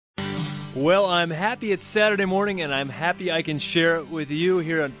Well, I'm happy it's Saturday morning, and I'm happy I can share it with you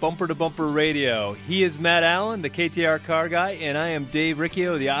here on Bumper to Bumper Radio. He is Matt Allen, the KTAR car guy, and I am Dave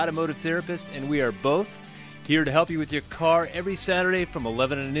Riccio, the automotive therapist, and we are both here to help you with your car every Saturday from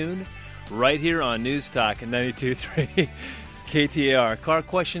 11 to noon, right here on News Talk and 92.3 KTAR. Car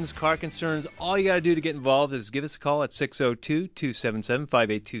questions, car concerns, all you got to do to get involved is give us a call at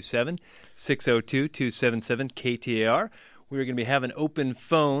 602-277-5827, 602-277-KTAR. We were going to be having open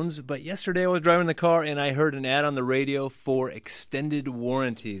phones, but yesterday I was driving the car and I heard an ad on the radio for extended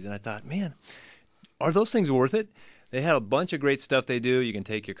warranties. And I thought, man, are those things worth it? They had a bunch of great stuff they do. You can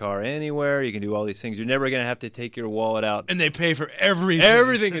take your car anywhere. You can do all these things. You're never going to have to take your wallet out. And they pay for everything.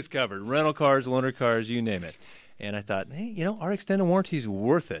 Everything is covered. Rental cars, loaner cars, you name it. And I thought, hey, our extended warranty is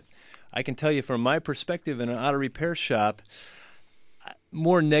worth it. I can tell you from my perspective in an auto repair shop,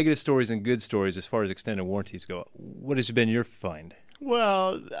 more negative stories than good stories as far as extended warranties go. What has been your find?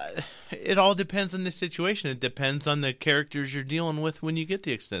 Well, it all depends on the situation. It depends on the characters you're dealing with when you get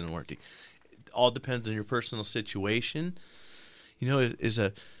the extended warranty. It all depends on your personal situation. Is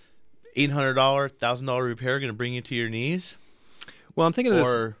a $800, $1,000 repair going to bring you to your knees? Well, I'm thinking of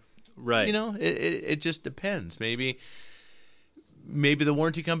this. Right. It just depends. Maybe the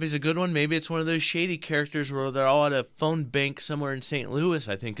warranty company's a good one. Maybe it's one of those shady characters where they're all at a phone bank somewhere in St. Louis,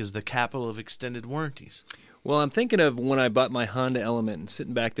 I think, is the capital of extended warranties. Well, I'm thinking of when I bought my Honda Element and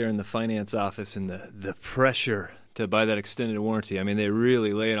sitting back there in the finance office and the pressure to buy that extended warranty. I mean, they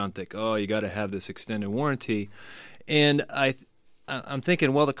really lay it on thick. Oh, you got to have this extended warranty. And I'm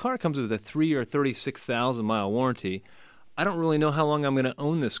thinking, well, the car comes with a 3 or 36,000-mile warranty. I don't really know how long I'm going to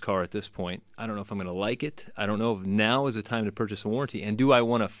own this car at this point. I don't know if I'm going to like it. I don't know if now is the time to purchase a warranty. And do I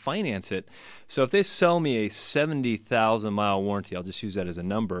want to finance it? So if they sell me a 70,000-mile warranty, I'll just use that as a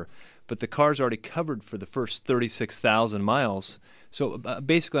number, but the car's already covered for the first 36,000 miles. So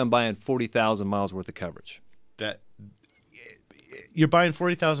basically I'm buying 40,000 miles worth of coverage. You're buying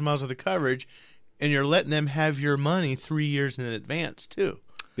 40,000 miles worth of coverage, and you're letting them have your money 3 years in advance, too.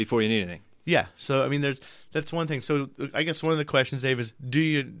 Before you need anything. Yeah, so I mean, that's one thing. So I guess one of the questions, Dave, is do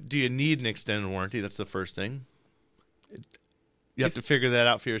you need an extended warranty? That's the first thing. You have to figure that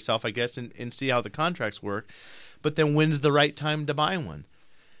out for yourself, I guess, and see how the contracts work. But then when's the right time to buy one?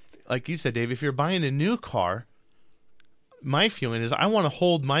 Like you said, Dave, if you're buying a new car, my feeling is I want to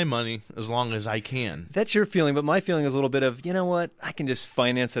hold my money as long as I can. That's your feeling, but my feeling is a little bit of, you know what, I can just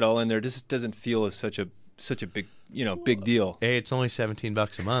finance it all in there. This doesn't feel as such a big deal. Hey, it's only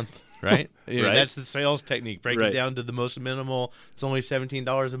 $17 a month. Right? Right? That's the sales technique. Break Right. it down to the most minimal. It's only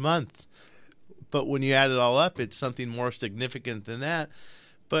 $17 a month. But when you add it all up, it's something more significant than that.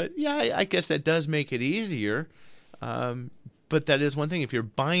 But, yeah, I guess that does make it easier. But that is one thing. If you're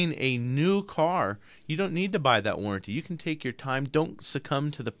buying a new car, you don't need to buy that warranty. You can take your time. Don't succumb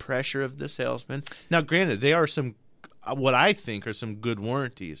to the pressure of the salesman. Now, granted, they are some, what I think are some good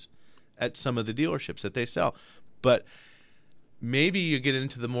warranties at some of the dealerships that they sell. But maybe you get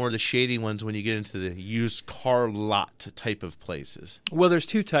into the shady ones when you get into the used car lot type of places. Well, there's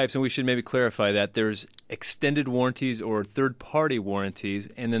two types, and we should maybe clarify that. There's extended warranties or third-party warranties,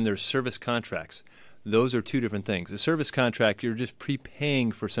 and then there's service contracts. Those are two different things. A service contract, you're just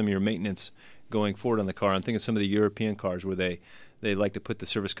prepaying for some of your maintenance going forward on the car. I'm thinking of some of the European cars where they like to put the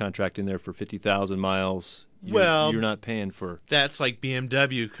service contract in there for 50,000 miles. You're not paying for. That's like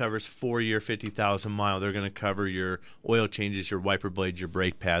BMW covers 4-year 50,000 mile. They're going to cover your oil changes, your wiper blades, your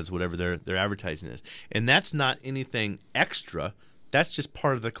brake pads, whatever their advertising is. And that's not anything extra. That's just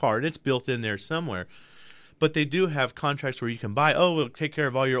part of the car. And it's built in there somewhere. But they do have contracts where you can buy, we'll take care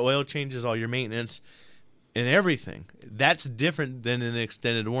of all your oil changes, all your maintenance, and everything. That's different than an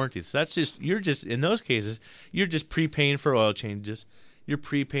extended warranty. So in those cases, you're just prepaying for oil changes. You're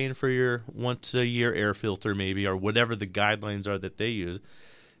prepaying for your once-a-year air filter maybe, or whatever the guidelines are that they use.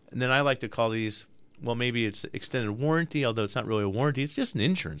 And then I like to call these, well, maybe it's extended warranty, although it's not really a warranty. It's just an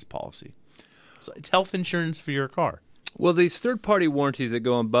insurance policy. So it's health insurance for your car. Well, these third-party warranties that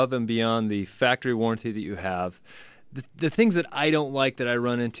go above and beyond the factory warranty that you have, the things that I don't like that I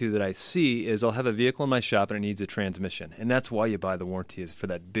run into that I see is I'll have a vehicle in my shop and it needs a transmission. And that's why you buy the warranty, is for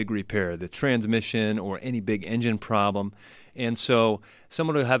that big repair, the transmission or any big engine problem. And so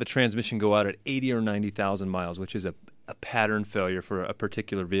someone will have a transmission go out at 80 or 90,000 miles, which is a pattern failure for a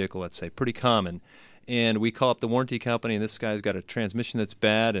particular vehicle, let's say, pretty common. And we call up the warranty company, and this guy's got a transmission that's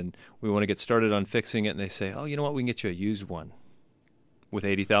bad, and we want to get started on fixing it. And they say, oh, you know what, we can get you a used one with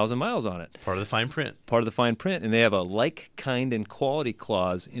 80,000 miles on it. Part of the fine print. Part of the fine print. And they have a like, kind, and quality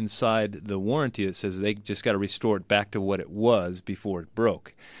clause inside the warranty that says they just got to restore it back to what it was before it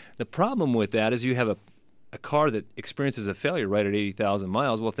broke. The problem with that is you have a car that experiences a failure right at 80,000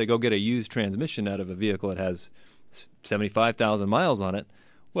 miles, well, if they go get a used transmission out of a vehicle that has 75,000 miles on it,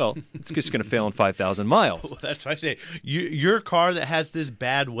 well, it's just going to fail in 5,000 miles. Well, that's what I say. Your car that has this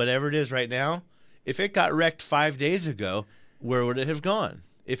bad whatever it is right now, if it got wrecked 5 days ago, where would it have gone?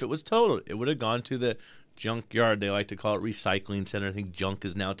 If it was totaled, it would have gone to the junkyard. They like to call it recycling center. I think junk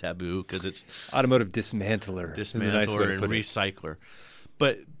is now taboo because it's automotive dismantler. Dismantler and recycler.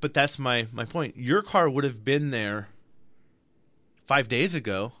 But that's my point. Your car would have been there 5 days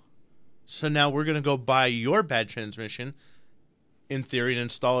ago. So now we're going to go buy your bad transmission, in theory, and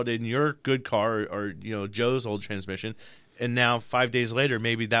install it in your good car or Joe's old transmission. And now 5 days later,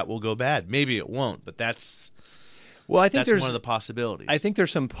 maybe that will go bad. Maybe it won't, but that's I think that's one of the possibilities. I think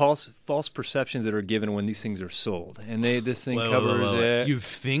there's some false perceptions that are given when these things are sold, and this thing covers it. You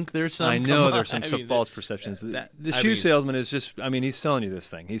think there's some? I know there's some false perceptions. The shoe salesman is just, he's selling you this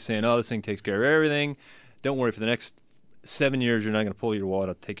thing. He's saying, oh, this thing takes care of everything. Don't worry, for the next 7 years, you're not going to pull your wallet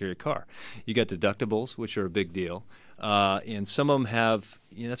out to take care of your car. You got deductibles, which are a big deal. And some of them have,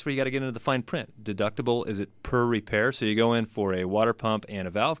 that's where you got to get into the fine print. Deductible, is it per repair? So you go in for a water pump and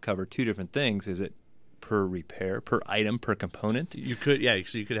a valve cover, two different things. Is it per repair, per item, per component? You could,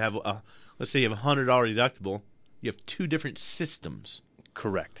 so you could have, let's say you have a $100 deductible. You have two different systems.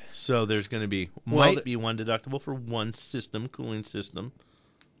 Correct. So there's going to be, might be one deductible for one system, cooling system,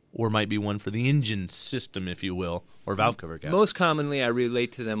 or might be one for the engine system, if you will, or valve cover gas. Most commonly, I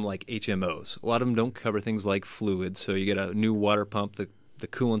relate to them like HMOs. A lot of them don't cover things like fluids, so you get a new water pump, the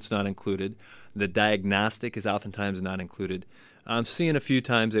coolant's not included. The diagnostic is oftentimes not included. I'm seeing a few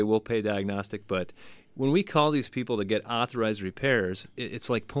times they will pay diagnostic, but when we call these people to get authorized repairs, it's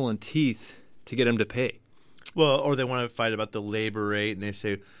like pulling teeth to get them to pay. Well, or they want to fight about the labor rate, and they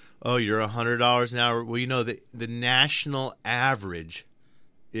say, oh, you're $100 an hour. Well, the national average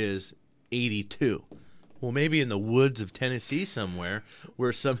is 82. Well, maybe in the woods of Tennessee somewhere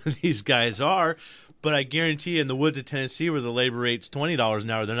where some of these guys are, but I guarantee you in the woods of Tennessee where the labor rate's $20 an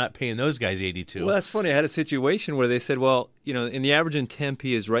hour, they're not paying those guys 82. Well, that's funny. I had a situation where they said, well, in the average in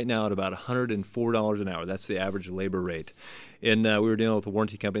Tempe is right now at about $104 an hour. That's the average labor rate. And we were dealing with a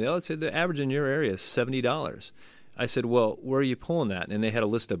warranty company. They said the average in your area is $70. I said, well, where are you pulling that? And they had a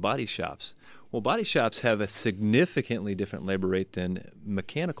list of body shops. Well, body shops have a significantly different labor rate than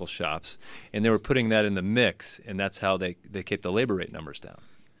mechanical shops, and they were putting that in the mix, and that's how they kept the labor rate numbers down.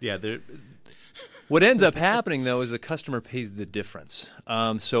 Yeah. What ends up happening, though, is the customer pays the difference.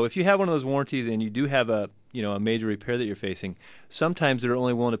 So if you have one of those warranties and you do have a major repair that you're facing, sometimes they're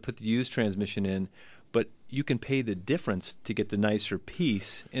only willing to put the used transmission in, but you can pay the difference to get the nicer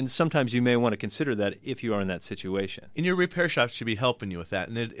piece, and sometimes you may want to consider that if you are in that situation. And your repair shop should be helping you with that,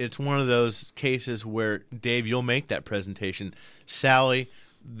 and it's one of those cases where, Dave, you'll make that presentation. Sally,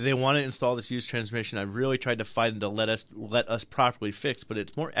 they want to install this used transmission. I've really tried to fight them to let us properly fix, but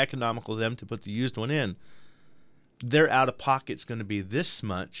it's more economical to them to put the used one in. Their out-of-pocket's going to be this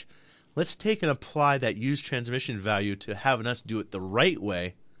much. Let's take and apply that used transmission value to having us do it the right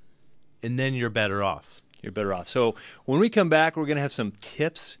way, and then you're better off. You're better off. So when we come back, we're going to have some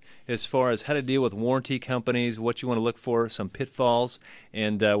tips as far as how to deal with warranty companies, what you want to look for, some pitfalls.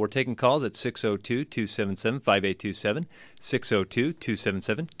 And we're taking calls at 602-277-5827,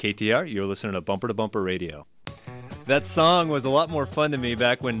 602-277-KTR. You're listening to Bumper to Bumper Radio. That song was a lot more fun to me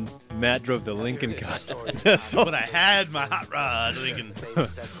back when Matt drove the Lincoln car. When I had my hot rod Lincoln.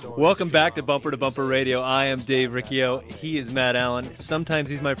 Welcome back to Bumper Radio. I am Dave Riccio. He is Matt Allen. Sometimes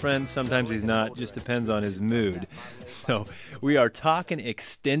he's my friend, sometimes he's not. Just depends on his mood. So we are talking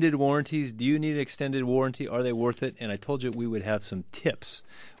extended warranties. Do you need an extended warranty? Are they worth it? And I told you we would have some tips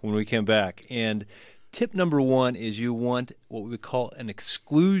when we come back. And tip number one is you want what we call an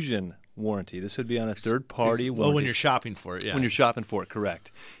exclusion warranty. This would be on a third-party warranty. Well, when you're shopping for it, yeah. When you're shopping for it,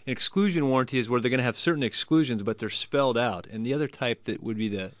 correct. An exclusion warranty is where they're going to have certain exclusions, but they're spelled out. And the other type that would be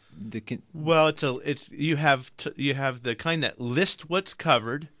well, you have the kind that list what's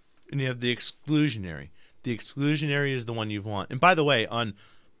covered, and you have the exclusionary. The exclusionary is the one you want. And by the way, on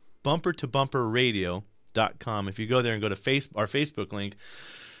bumpertobumperradio.com, if you go there and go to our Facebook link,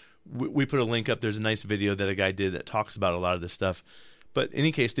 we put a link up. There's a nice video that a guy did that talks about a lot of this stuff. But in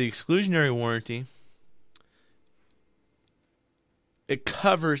any case, the exclusionary warranty, it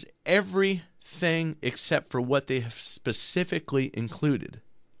covers everything except for what they have specifically included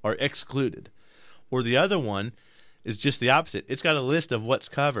or excluded. Or the other one is just the opposite. It's got a list of what's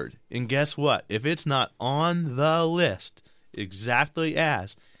covered. And guess what? If it's not on the list exactly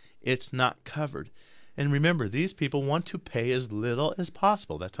as, it's not covered. And remember, these people want to pay as little as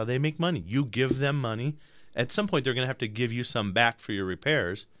possible. That's how they make money. You give them money. At some point, they're going to have to give you some back for your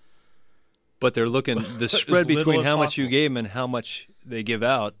repairs. But they're looking the spread little between as how much you possible. gave them and how much they give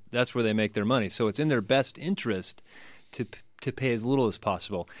out. That's where they make their money. So it's in their best interest to pay as little as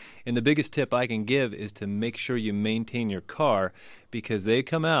possible. And the biggest tip I can give is to make sure you maintain your car, because they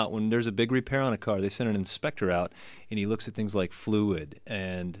come out when there's a big repair on a car. They send an inspector out, and he looks at things like fluid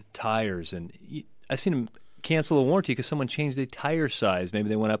and tires. And I've seen him cancel a warranty because someone changed a tire size. Maybe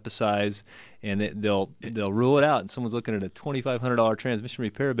they went up a size, and they'll rule it out. And someone's looking at a $2,500 transmission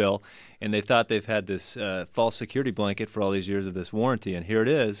repair bill, and they thought they've had this false security blanket for all these years of this warranty. And here it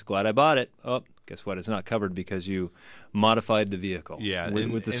is. Glad I bought it. Oh, guess what? It's not covered because you modified the vehicle. Yeah,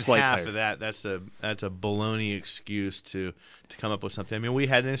 with the and slight half tire. of that, that's a baloney excuse to come up with something. I mean, we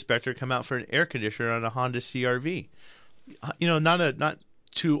had an inspector come out for an air conditioner on a Honda CR-V. Not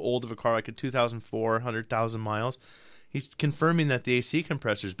too old of a car, like a 2004, 100,000 miles. He's confirming that the AC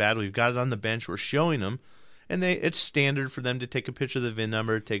compressor is bad. We've got it on the bench. We're showing them, and it's standard for them to take a picture of the VIN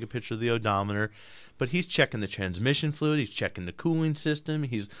number, take a picture of the odometer. But he's checking the transmission fluid. He's checking the cooling system.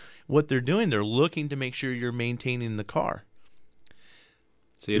 What they're doing, they're looking to make sure you're maintaining the car.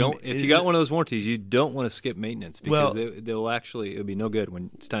 So if you got one of those warranties, you don't want to skip maintenance, because it'll be no good when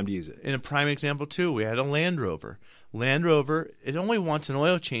it's time to use it. In a prime example too, we had a Land Rover. Land Rover, it only wants an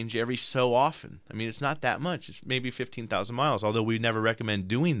oil change every so often. I mean, it's not that much. It's maybe 15,000 miles, although we never recommend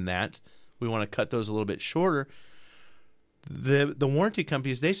doing that. We want to cut those a little bit shorter. The warranty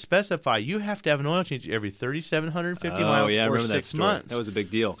companies, they specify you have to have an oil change every 3,750 miles or 6 months. That was a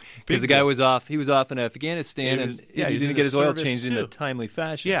big deal, because the guy was off. He was off in Afghanistan, he didn't get his oil changed in a timely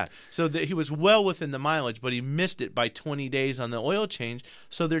fashion. Yeah, so he was well within the mileage, but he missed it by 20 days on the oil change.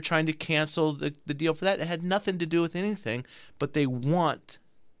 So they're trying to cancel the deal for that. It had nothing to do with anything, but they want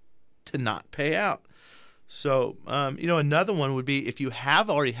to not pay out. So, another one would be if you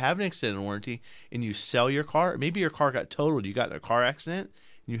already have an extended warranty and you sell your car, maybe your car got totaled, you got in a car accident,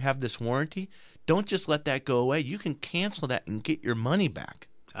 and you have this warranty, don't just let that go away. You can cancel that and get your money back.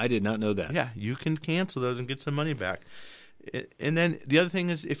 I did not know that. Yeah, you can cancel those and get some money back. And then the other thing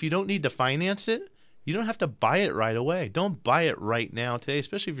is, if you don't need to finance it, you don't have to buy it right away. Don't buy it right now today,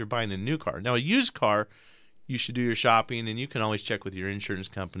 especially if you're buying a new car. Now, a used car, you should do your shopping, and you can always check with your insurance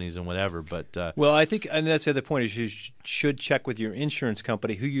companies and whatever. But well, I think, and that's the other point, is you should check with your insurance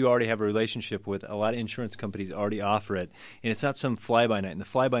company, who you already have a relationship with. A lot of insurance companies already offer it, and it's not some fly-by-night. And the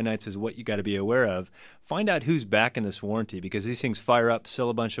fly-by-nights is what you got to be aware of. Find out who's backing this warranty, because these things fire up, sell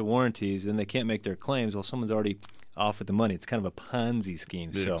a bunch of warranties, and they can't make their claims. Well, someone's already off with the money. It's kind of a Ponzi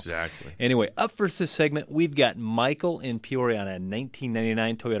scheme. So, exactly. Anyway, up for this segment, we've got Michael in Peoria on a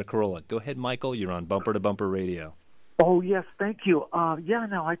 1999 Toyota Corolla. Go ahead, Michael. You're on Bumper to Bumper Radio. Oh, yes, thank you.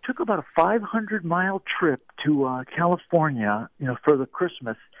 Now I took about a 500-mile trip to California, for the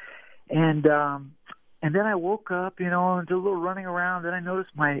Christmas. And then I woke up, and did a little running around. Then I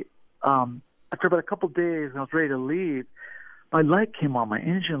noticed after about a couple of days, when I was ready to leave, my light came on, my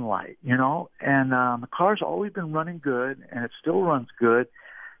engine light, and the car's always been running good, and it still runs good.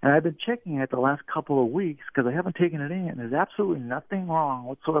 And I've been checking it the last couple of weeks because I haven't taken it in. And there's absolutely nothing wrong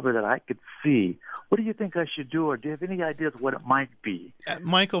whatsoever that I could see. What do you think I should do, or do you have any ideas what it might be?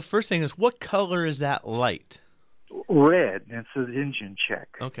 Michael, first thing is, what color is that light? Red, and it says engine check.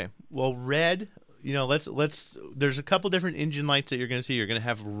 Okay. Well, red, let's there's a couple different engine lights that you're going to see. You're going to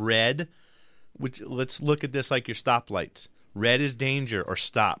have red, which, let's look at this like your stop lights. Red is danger or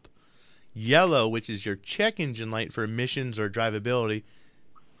stop. Yellow, which is your check engine light for emissions or drivability.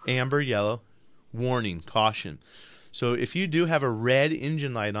 Amber, yellow, warning, caution. So if you do have a red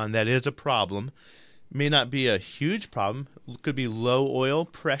engine light on, that is a problem. May not be a huge problem. It could be low oil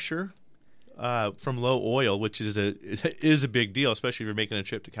pressure from low oil, which is a big deal, especially if you're making a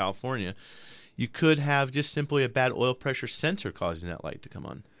trip to California. You could have just simply a bad oil pressure sensor causing that light to come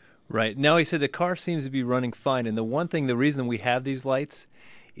on. Right. Now, he said the car seems to be running fine. And the reason we have these lights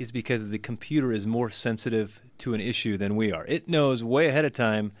is because the computer is more sensitive to an issue than we are. It knows way ahead of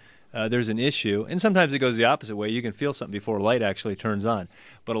time there's an issue, and sometimes it goes the opposite way. You can feel something before a light actually turns on.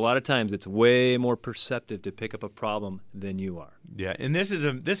 But a lot of times it's way more perceptive to pick up a problem than you are. Yeah, and this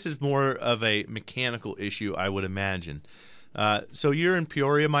is more of a mechanical issue, I would imagine. So you're in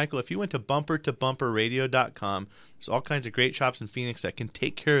Peoria, Michael. If you went to bumpertobumperradio.com, there's all kinds of great shops in Phoenix that can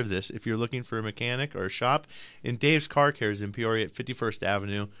take care of this if you're looking for a mechanic or a shop. And Dave's Car Care is in Peoria at 51st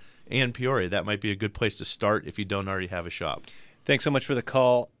Avenue and Peoria. That might be a good place to start if you don't already have a shop. Thanks so much for the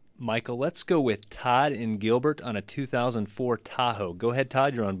call, Michael. Let's go with Todd in Gilbert on a 2004 Tahoe. Go ahead,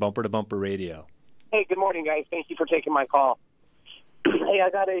 Todd. You're on Bumper to Bumper Radio. Hey, good morning, guys. Thank you for taking my call. Hey,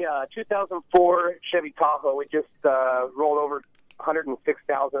 I got a 2004 Chevy Tahoe. It just rolled over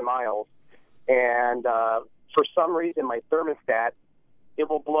 106,000 miles. And for some reason, my thermostat, it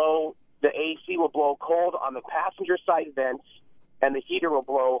will blow the AC will blow cold on the passenger side vents, and the heater will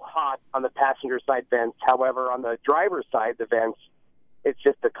blow hot on the passenger side vents. However, on the driver's side, the vents, it's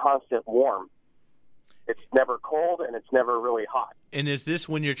just a constant warm. It's never cold, and it's never really hot. And is this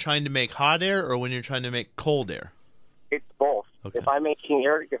when you're trying to make hot air or when you're trying to make cold air? It's both. Okay. If I'm making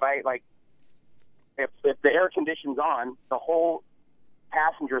air, if the air conditioning's on, the whole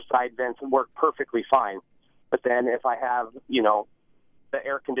passenger side vents work perfectly fine. But then if I have, the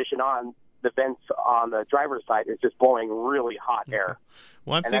air condition on, the vents on the driver's side is just blowing really hot air.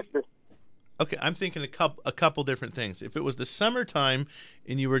 Well, I'm thinking a couple different things. If it was the summertime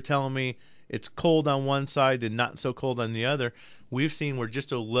and you were telling me it's cold on one side and not so cold on the other, we've seen where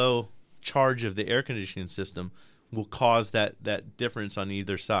just a low charge of the air conditioning system will cause that difference on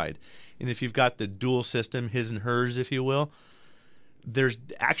either side. And if you've got the dual system, his and hers, if you will, there's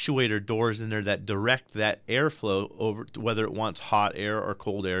actuator doors in there that direct that airflow over to whether it wants hot air or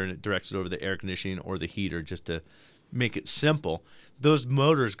cold air, and it directs it over the air conditioning or the heater, just to make it simple. Those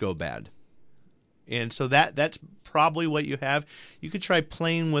motors go bad. And so that's probably what you have. You could try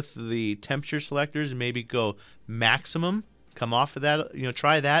playing with the temperature selectors and maybe go maximum, come off of that,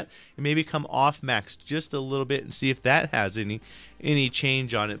 try that, and maybe come off max just a little bit and see if that has any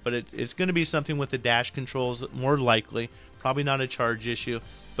change on it. But it's going to be something with the dash controls, more likely. Probably not a charge issue,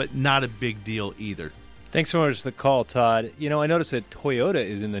 but not a big deal either. Thanks so much for the call, Todd. I noticed that Toyota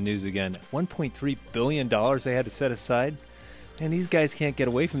is in the news again. $1.3 billion they had to set aside. And these guys can't get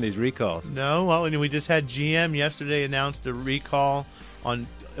away from these recalls. No, well, and we just had GM yesterday announced a recall on,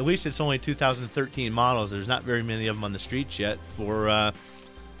 at least it's only 2013 models. There's not very many of them on the streets yet for, I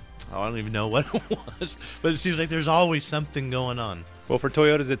don't even know what it was. But it seems like there's always something going on. Well, for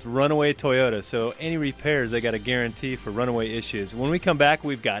Toyotas, it's Runaway Toyota. So any repairs, they got a guarantee for runaway issues. When we come back,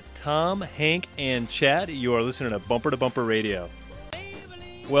 we've got Tom, Hank, and Chad. You are listening to Bumper to Bumper Radio.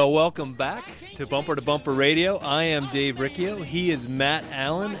 Well, welcome back to Bumper Radio. I am Dave Riccio. He is Matt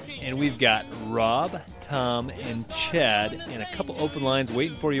Allen. And we've got Rob, Tom, and Chad, and a couple open lines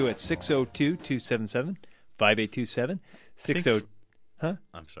waiting for you at 602-277-5827. Huh?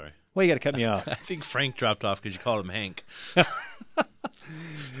 I'm sorry. Well, you got to cut me off. I think Frank dropped off because you called him Hank.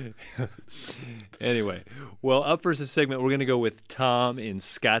 Anyway, well, up first this segment, we're going to go with Tom in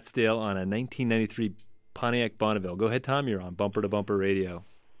Scottsdale on a 1993 Pontiac Bonneville. Go ahead, Tom. You're on Bumper to Bumper Radio.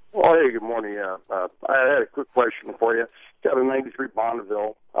 Well, hey, good morning. I had a quick question for you. Got a 93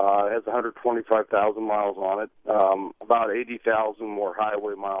 Bonneville. It has 125,000 miles on it. About 80,000 more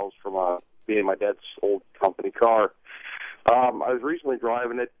highway miles from being my dad's old company car. I was recently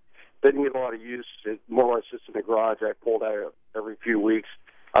driving it. Didn't get a lot of use. It more or less just in the garage. I pulled out every few weeks.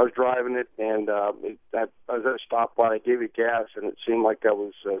 I was driving it, and I was at a stoplight. I gave it gas, and it seemed like I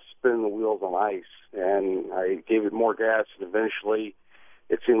was spinning the wheels on ice. And I gave it more gas, and eventually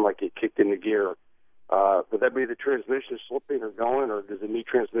it seemed like it kicked into gear. Would that be the transmission slipping or going, or does it need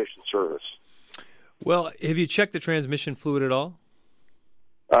transmission service? Well, have you checked the transmission fluid at all?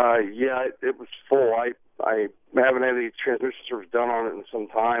 Yeah, it was full. I haven't had any transmission service done on it in some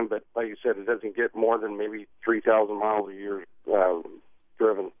time, but like you said, it doesn't get more than maybe 3,000 miles a year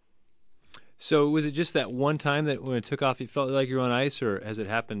driven. So was it just that one time that when it took off you felt like you were on ice, or has it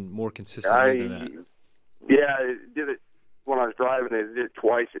happened more consistently than that? Yeah, it did it when I was driving. It did it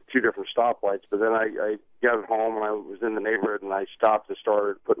twice at two different stoplights, but then I got it home and I was in the neighborhood and I stopped and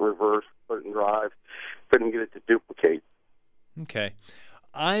started, put in reverse, put in drive, couldn't get it to duplicate. Okay.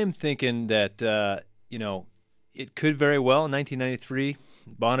 I'm thinking that, it could very well, 1993,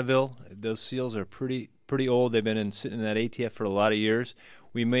 Bonneville, those seals are pretty old. They've been sitting in that ATF for a lot of years.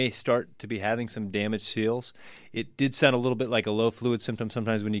 We may start to be having some damaged seals. It did sound a little bit like a low fluid symptom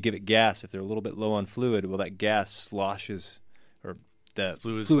sometimes when you give it gas. If they're a little bit low on fluid, well, that gas sloshes, or the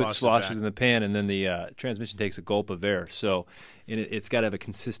fluid sloshes in the pan, and then the transmission takes a gulp of air. So it's got to have a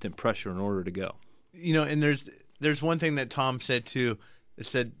consistent pressure in order to go. And there's one thing that Tom said, too. It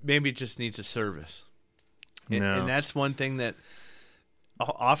said maybe it just needs a service. And that's one thing that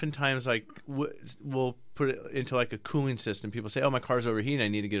oftentimes we'll put it into like a cooling system. People say, "Oh, my car's overheating. I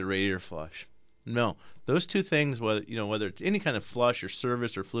need to get a radiator flush." No, those two things, whether it's any kind of flush or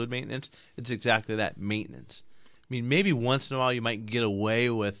service or fluid maintenance, it's exactly that, maintenance. I mean, maybe once in a while you might get away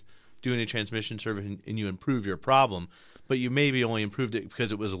with doing a transmission service and you improve your problem, but you maybe only improved it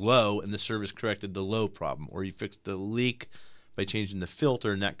because it was low and the service corrected the low problem, or you fixed the leak by changing the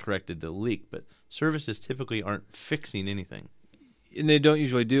filter and that corrected the leak. But services typically aren't fixing anything. And they don't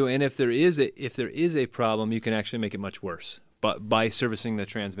usually do. And if there is a problem, you can actually make it much worse. But by servicing the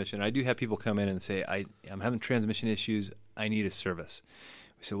transmission, I do have people come in and say, I'm having transmission issues. I need a service.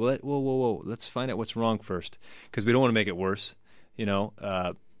 We say, whoa. Let's find out what's wrong first, because we don't want to make it worse.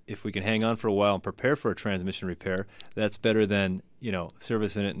 if we can hang on for a while and prepare for a transmission repair, that's better than,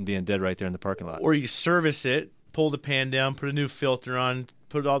 servicing it and being dead right there in the parking lot. Or you service it, pull the pan down, put a new filter on,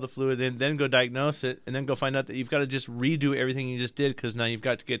 put all the fluid in, then go diagnose it, and then go find out that you've got to just redo everything you just did because now you've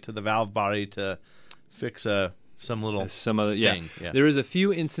got to get to the valve body to fix some other thing. Yeah. There is a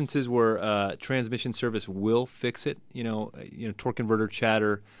few instances where transmission service will fix it. Torque converter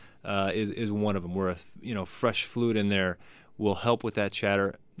chatter is one of them, where fresh fluid in there will help with that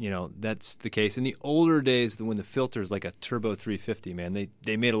chatter. That's the case. In the older days, when the filter is like a turbo 350, man,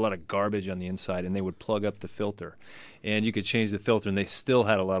 they made a lot of garbage on the inside, and they would plug up the filter, and you could change the filter, and they still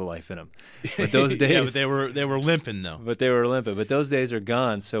had a lot of life in them. But those days, yeah, but they were limping though. But they were limping. But those days are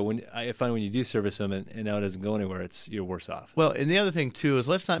gone. So I find when you do service them, and now it doesn't go anywhere, you're worse off. Well, and the other thing too is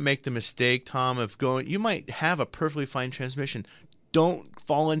let's not make the mistake, Tom, of going. You might have a perfectly fine transmission. Don't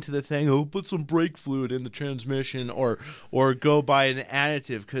fall into the thing, put some brake fluid in the transmission or go buy an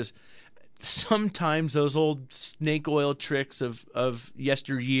additive, because sometimes those old snake oil tricks of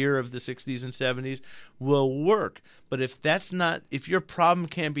yesteryear of the 60s and 70s will work. But if your problem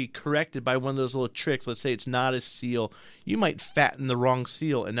can be corrected by one of those little tricks, let's say it's not a seal, you might fatten the wrong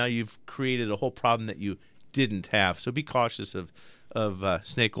seal, and now you've created a whole problem that you didn't have. So be cautious of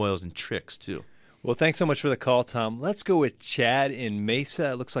snake oils and tricks too. Well, thanks so much for the call, Tom. Let's go with Chad in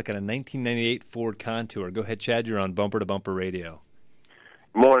Mesa. It looks like a 1998 Ford Contour. Go ahead, Chad. You're on Bumper to Bumper Radio.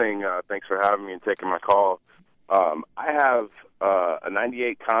 Good morning. Thanks for having me and taking my call. I have a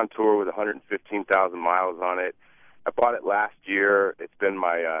 98 Contour with 115,000 miles on it. I bought it last year. It's been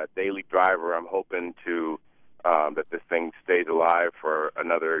my daily driver. I'm hoping to that this thing stays alive for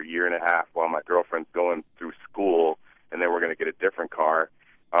another year and a half while my girlfriend's going through school, and then we're going to get a different car.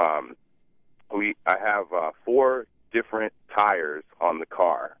 I have 4 different tires on the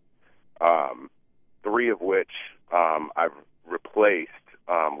car, 3 of which I've replaced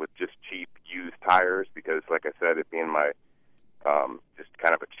with just cheap used tires because, like I said, it being my just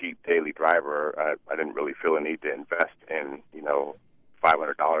kind of a cheap daily driver, I didn't really feel a need to invest in,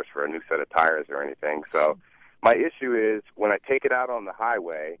 $500 for a new set of tires or anything. So my issue is when I take it out on the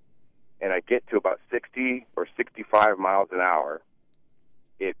highway and I get to about 60 or 65 miles an hour,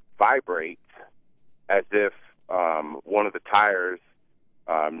 it vibrates as if one of the tires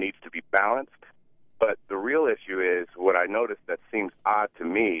needs to be balanced. But the real issue is, what I noticed that seems odd to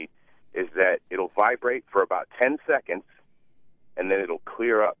me is that it'll vibrate for about 10 seconds, and then it'll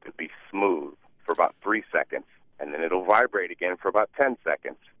clear up and be smooth for about 3 seconds, and then it'll vibrate again for about 10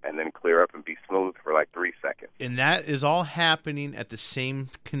 seconds, and then clear up and be smooth for like 3 seconds. And that is all happening at the same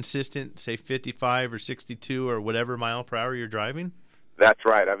consistent, say, 55 or 62 or whatever mile per hour you're driving? That's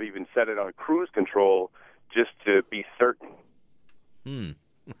right. I've even set it on cruise control just to be certain. It's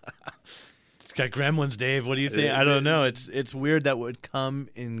got gremlins, Dave. What do you think? I don't know. It's weird that would come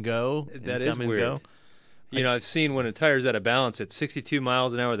and go. That is weird. I've seen when a tire's out of balance at 62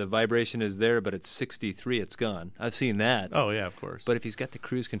 miles an hour, the vibration is there, but at 63, it's gone. I've seen that. Oh, yeah, of course. But if he's got the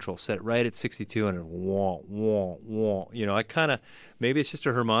cruise control set right at 62 and wah, I kind of, maybe it's just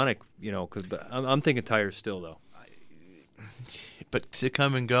a harmonic, because I'm thinking tires still, though. But to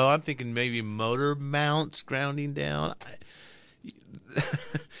come and go, I'm thinking maybe motor mounts grounding down.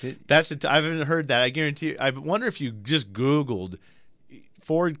 I haven't heard that. I guarantee you. I wonder if you just Googled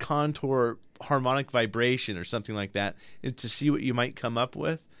Ford Contour harmonic vibration or something like that, and to see what you might come up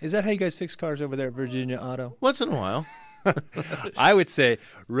with. Is that how you guys fix cars over there at Virginia Auto? Once in a while. I would say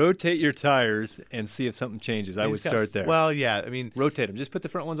rotate your tires and see if something changes. I would start there. Well, yeah, I mean, rotate them. Just put the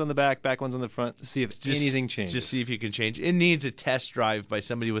front ones on the back ones on the front. See if anything changes. Just see if you can change. It needs a test drive by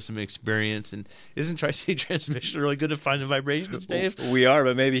somebody with some experience. And isn't Tri-State Transmission really good at finding vibrations, Dave? We are,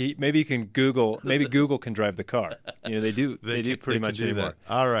 but maybe you can Google. Maybe Google can drive the car. They do. They do pretty much anymore.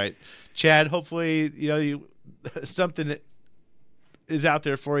 All right, Chad. Hopefully, something that is out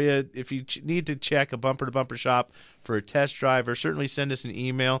there for you. If you need to check a Bumper to Bumper shop for a test drive, or certainly send us an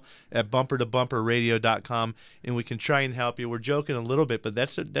email at bumpertobumperradio.com, and we can try and help you. We're joking a little bit, but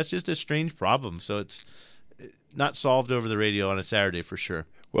that's just a strange problem, so it's not solved over the radio on a Saturday for sure.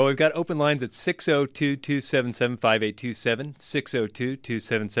 Well, we've got open lines at 602-277-5827,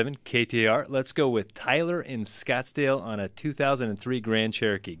 602-277-KTAR. Let's go with Tyler in Scottsdale on a 2003 Grand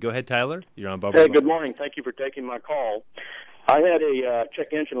Cherokee. Go ahead, Tyler. You're on Bumper. Hey, good morning. Thank you for taking my call. I had a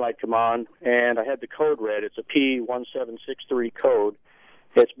check engine light come on, and I had the code read. It's a P1763 code.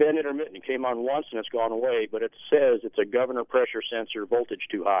 It's been intermittent. It came on once, and it's gone away, but it says it's a governor pressure sensor voltage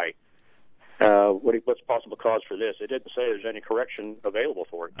too high. What's the possible cause for this? It didn't say there's any correction available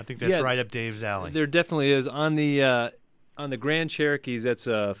for it. I think that's right up Dave's alley. There definitely is. On the Grand Cherokees, that's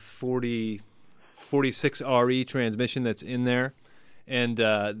a 46 RE transmission that's in there. And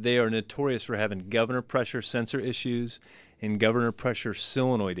they are notorious for having governor pressure sensor issues and governor pressure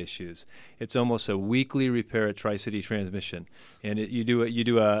solenoid issues. It's almost a weekly repair at Tri-City Transmission. And you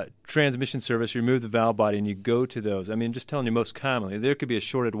do a transmission service, you remove the valve body, and you go to those. I mean, I'm just telling you, most commonly, there could be a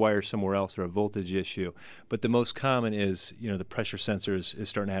shorted wire somewhere else or a voltage issue. But the most common is, the pressure sensor is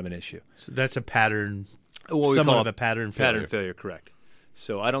starting to have an issue. So that's a pattern, What we somewhat call of a pattern failure. Pattern failure, correct.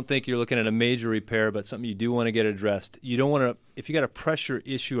 So I don't think you're looking at a major repair, but something you do want to get addressed. You don't want to, if you got a pressure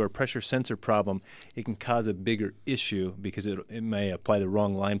issue or pressure sensor problem, it can cause a bigger issue because it may apply the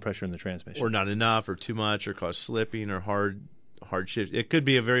wrong line pressure in the transmission. Or not enough, or too much, or cause slipping, or hard shift. It could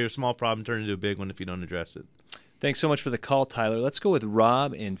be a very small problem turn into a big one if you don't address it. Thanks so much for the call, Tyler. Let's go with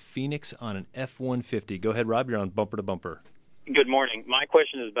Rob in Phoenix on an F-150. Go ahead, Rob. You're on Bumper to Bumper. Good morning. My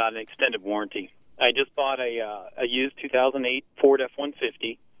question is about an extended warranty. I just bought a used 2008 Ford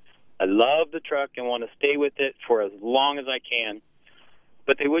F-150. I love the truck and want to stay with it for as long as I can.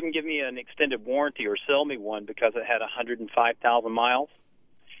 But they wouldn't give me an extended warranty or sell me one because it had 105,000 miles.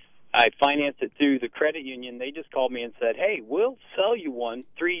 I financed it through the credit union. They just called me and said, hey, we'll sell you one,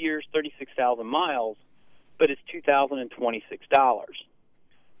 3 years, 36,000 miles, but it's $2,026.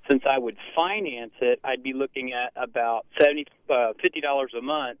 Since I would finance it, I'd be looking at about $50 a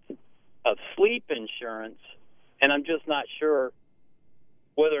month of sleep insurance, and I'm just not sure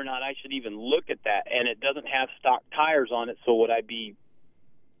whether or not I should even look at that. And it doesn't have stock tires on it, so would I be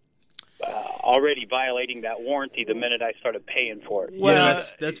already violating that warranty the minute I started paying for it? Well,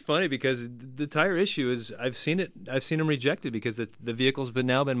 that's funny because the tire issue is I've seen them rejected because the vehicle's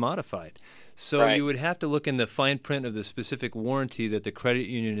now been modified. So Right. You would have to look in the fine print of the specific warranty that the credit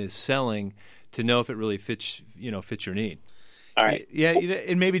union is selling to know if it really fits your need. All right. Yeah,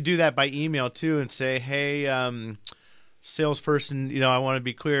 and maybe do that by email too, and say, "Hey, salesperson, I want to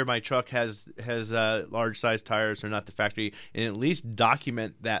be clear. My truck has large size tires; they're not the factory." And at least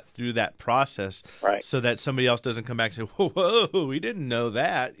document that through that process, Right. so that somebody else doesn't come back and say, "Whoa, we didn't know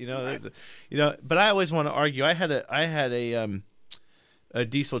that." But I always want to argue. I had a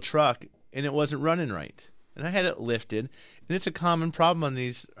diesel truck, and it wasn't running right, and I had it lifted. And it's a common problem on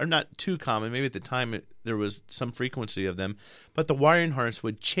these, or not too common. Maybe at the time there was some frequency of them, but the wiring harness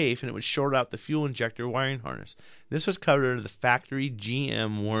would chafe and it would short out the fuel injector wiring harness. This was covered under the factory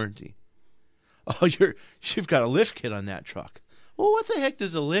GM warranty. Oh, you've got a lift kit on that truck. Well, what the heck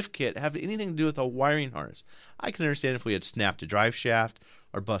does a lift kit have anything to do with a wiring harness? I can understand if we had snapped a drive shaft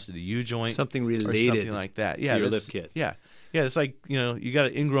or busted a U-joint. Something related or something like that. to your lift kit. Yeah. Yeah, it's like, you got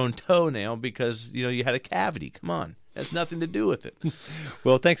an ingrown toenail because, you had a cavity. Come on. It has nothing to do with it.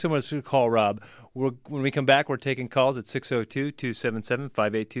 Well, thanks so much for the call, Rob. When we come back, we're taking calls at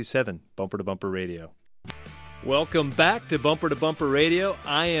 602-277-5827, Bumper to Bumper Radio. Welcome back to Bumper Radio.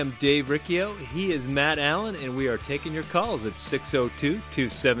 I am Dave Ricchio. He is Matt Allen, and we are taking your calls at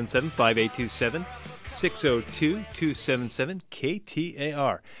 602-277-5827,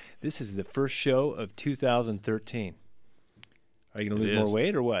 602-277-KTAR. This is the first show of 2013. Are you going to lose more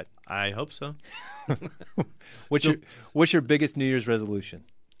weight or what? I hope so. What's your biggest New Year's resolution?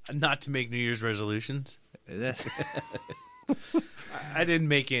 Not to make New Year's resolutions. That's I didn't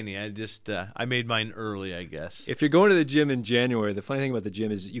make any. I just I made mine early, I guess. If you're going to the gym in January, the funny thing about the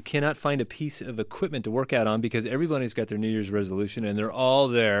gym is you cannot find a piece of equipment to work out on because everybody's got their New Year's resolution and they're all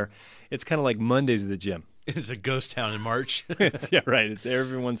there. It's kind of like Mondays at the gym. It's a ghost town in March. Yeah, right. It's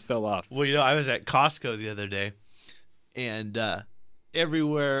everyone's fell off. Well, I was at Costco the other day, and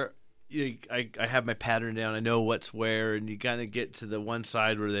everywhere I have my pattern down. I know what's where, and you kind of get to the one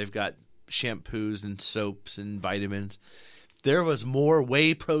side where they've got shampoos and soaps and vitamins. There was more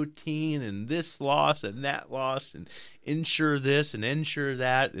whey protein and this loss and that loss and ensure this and ensure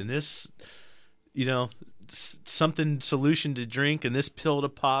that and this, something solution to drink and this pill to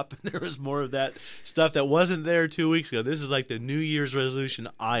pop. And there was more of that stuff that wasn't there 2 weeks ago. This is like the New Year's resolution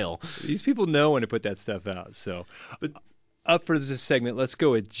aisle. These people know when to put that stuff out. So, but up for this segment, let's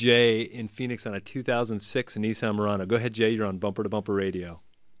go with Jay in Phoenix on a 2006 Nissan Murano. Go ahead, Jay. You're on Bumper to Bumper Radio.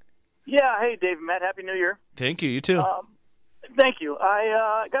 Yeah, hey, Dave and Matt. Happy New Year. Thank you. You too. Thank you.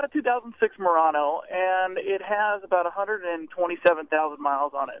 I got a 2006 Murano, and it has about 127,000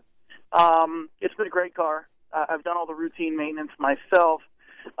 miles on it. It's been a great car. I've done all the routine maintenance myself.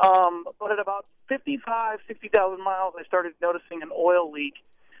 But at about 60,000 miles, I started noticing an oil leak.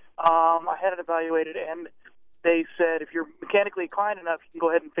 I had it evaluated, and they said if you're mechanically inclined enough, you can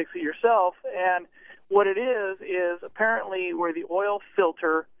go ahead and fix it yourself. And what it is apparently where the oil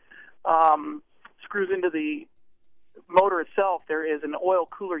filter screws into the motor itself, there is an oil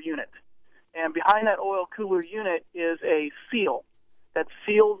cooler unit. And behind that oil cooler unit is a seal that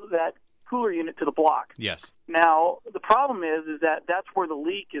seals that cooler unit to the block. Yes. Now, the problem is that that's where the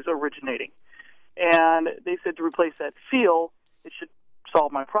leak is originating. And they said to replace that seal, it should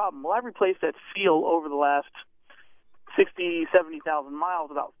solve my problem. Well, I've replaced that seal over the last 60, 70,000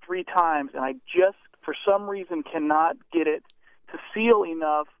 miles about 3 times, and I just, for some reason, cannot get it to seal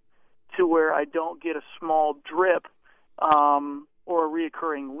enough to where I don't get a small drip or a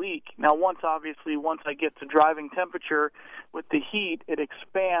reoccurring leak. Now, once I get to driving temperature with the heat, it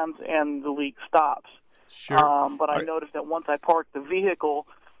expands and the leak stops. Sure. But I noticed that once I park the vehicle,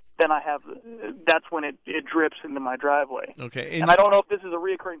 then that's when it drips into my driveway. Okay. And I don't know if this is a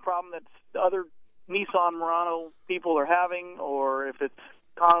reoccurring problem that other Nissan Murano people are having, or if it's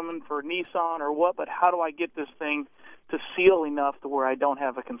common for Nissan or what, but how do I get this thing to seal enough to where I don't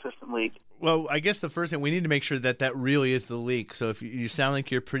have a consistent leak? Well, I guess the first thing, we need to make sure that really is the leak. So if you sound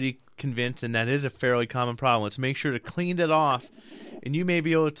like you're pretty convinced, and that is a fairly common problem, let's make sure to clean it off. And you may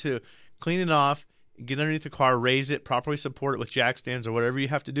be able to clean it off, get underneath the car, raise it, properly support it with jack stands or whatever you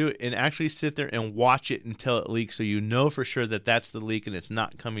have to do, and actually sit there and watch it until it leaks, so you know for sure that that's the leak and it's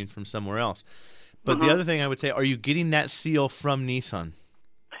not coming from somewhere else. But the other thing I would say, are you getting that seal from Nissan?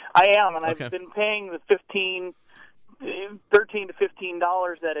 I am, and I've been paying the $13 to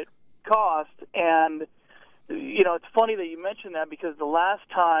 $15 that it cost. And it's funny that you mentioned that, because the last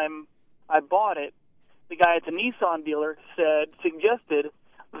time I bought it, the guy at the Nissan dealer suggested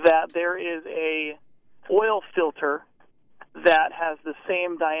that there is a oil filter that has the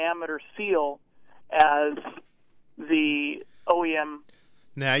same diameter seal as the OEM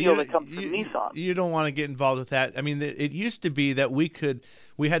now, seal that comes from Nissan. You don't want to get involved with that. I mean, it used to be that we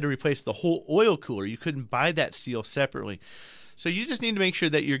had to replace the whole oil cooler. You couldn't buy that seal separately. So you just need to make sure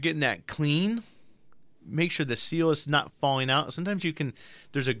that you're getting that clean. Make sure the seal is not falling out. Sometimes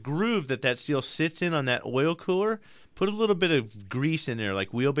there's a groove that seal sits in on that oil cooler. Put a little bit of grease in there,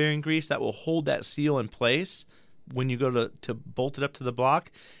 like wheel bearing grease, that will hold that seal in place when you go to bolt it up to the block.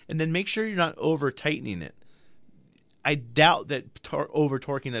 And then make sure you're not over tightening it. I doubt that over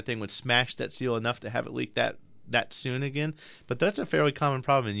torquing that thing would smash that seal enough to have it leak that soon again. But that's a fairly common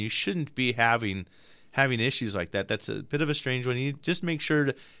problem, and you shouldn't be having issues like that. That's a bit of a strange one. You just make sure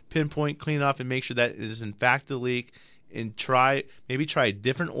to pinpoint, clean off, and make sure that it is in fact the leak. And maybe try a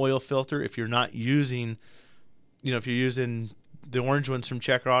different oil filter if you're not using, if you're using the orange ones from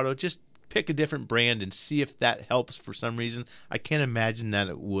Checker Auto. Just pick a different brand and see if that helps for some reason. I can't imagine that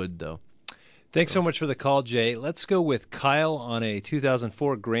it would, though. Thanks so much for the call, Jay. Let's go with Kyle on a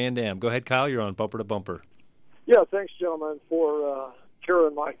 2004 Grand Am. Go ahead, Kyle. You're on Bumper to Bumper. Yeah, thanks, gentlemen, for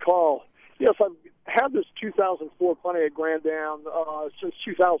carrying my call. Yes, I've had this 2004 Pontiac Grand Am since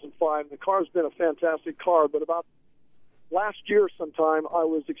 2005. The car's been a fantastic car, but about last year sometime, I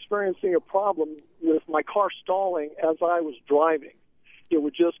was experiencing a problem with my car stalling as I was driving. It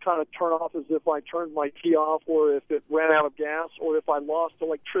would just kind of turn off as if I turned my key off, or if it ran out of gas, or if I lost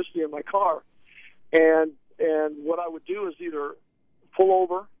electricity in my car. And what I would do is either pull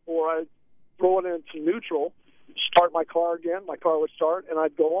over, or I'd throw it into neutral, start my car again, my car would start, and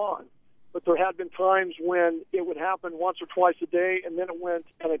I'd go on. But there had been times when it would happen once or twice a day, and then it went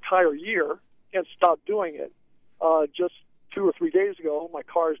an entire year and stopped doing it. Just 2 or 3 days ago, my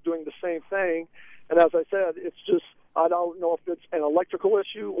car is doing the same thing. And as I said, it's just, I don't know if it's an electrical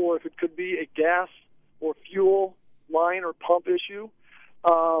issue or if it could be a gas or fuel line or pump issue.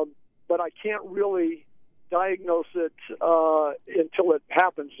 But I can't really diagnose it until it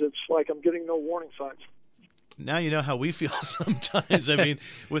happens. It's like I'm getting no warning signs. Now you know how we feel sometimes. I mean,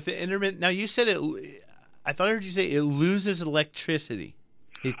 with the intermittent. Now you said I thought I heard you say it loses electricity.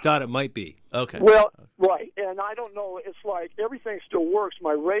 He thought it might be. Okay. Well, right. And I don't know. It's like everything still works.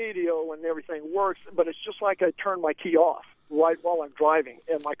 My radio and everything works, but it's just like I turn my key off right while I'm driving,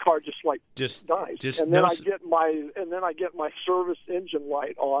 and my car just dies. And then I get my service engine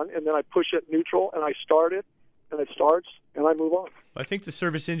light on, and then I push it neutral, and I start it, and it starts, and I move on. I think the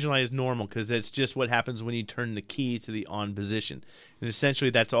service engine light is normal because it's just what happens when you turn the key to the on position. And essentially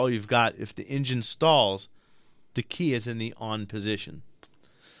that's all you've got. If the engine stalls, the key is in the on position.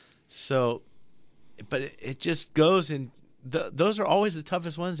 So, but it just goes, and those are always the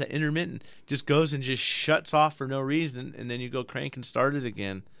toughest ones, that intermittent just goes and just shuts off for no reason, and then you go crank and start it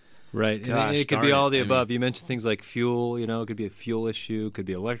again. Right. Gosh, it could be all the above. You mentioned things like fuel, it could be a fuel issue, it could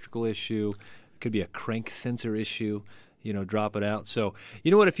be an electrical issue, it could be a crank sensor issue. Drop it out. So,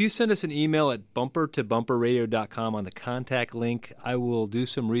 you know what? If you send us an email at bumpertobumperradio.com on the contact link, I will do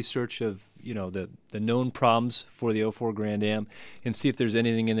some research of, the known problems for the 04 Grand Am and see if there's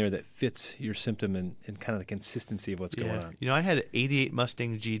anything in there that fits your symptom and kind of the consistency of what's going on. I had an 88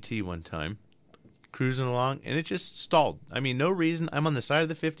 Mustang GT one time, cruising along, and it just stalled. I mean, no reason. I'm on the side of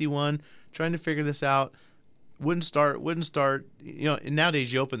the 51, trying to figure this out. Wouldn't start. You know, and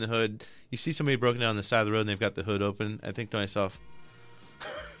nowadays you open the hood, you see somebody broken down on the side of the road and they've got the hood open. I think to myself,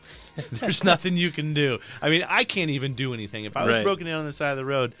 there's nothing you can do. I mean, I can't even do anything. If I was broken down on the side of the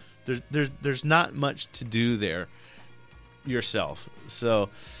road, there's not much to do there yourself. So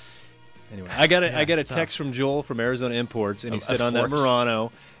anyway, I got a text from Joel from Arizona Imports, and he said on that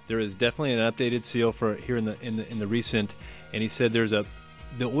Murano there is definitely an updated seal for here in the recent, and he said the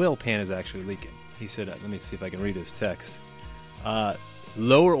oil pan is actually leaking. He said, let me see if I can read his text.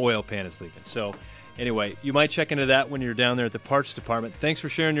 Lower oil pan is leaking. So anyway, you might check into that when you're down there at the parts department. Thanks for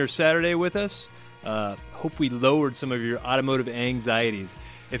sharing your Saturday with us. Hope we lowered some of your automotive anxieties.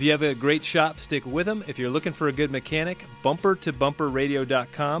 If you have a great shop, stick with them. If you're looking for a good mechanic,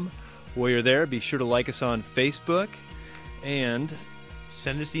 bumpertobumperradio.com. While you're there, be sure to like us on Facebook and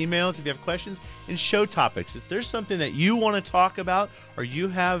send us emails if you have questions and show topics. If there's something that you want to talk about or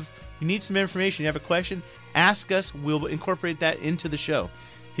you need some information, you have a question, ask us. We'll incorporate that into the show.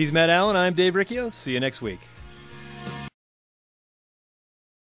 He's Matt Allen. I'm Dave Riccio. See you next week.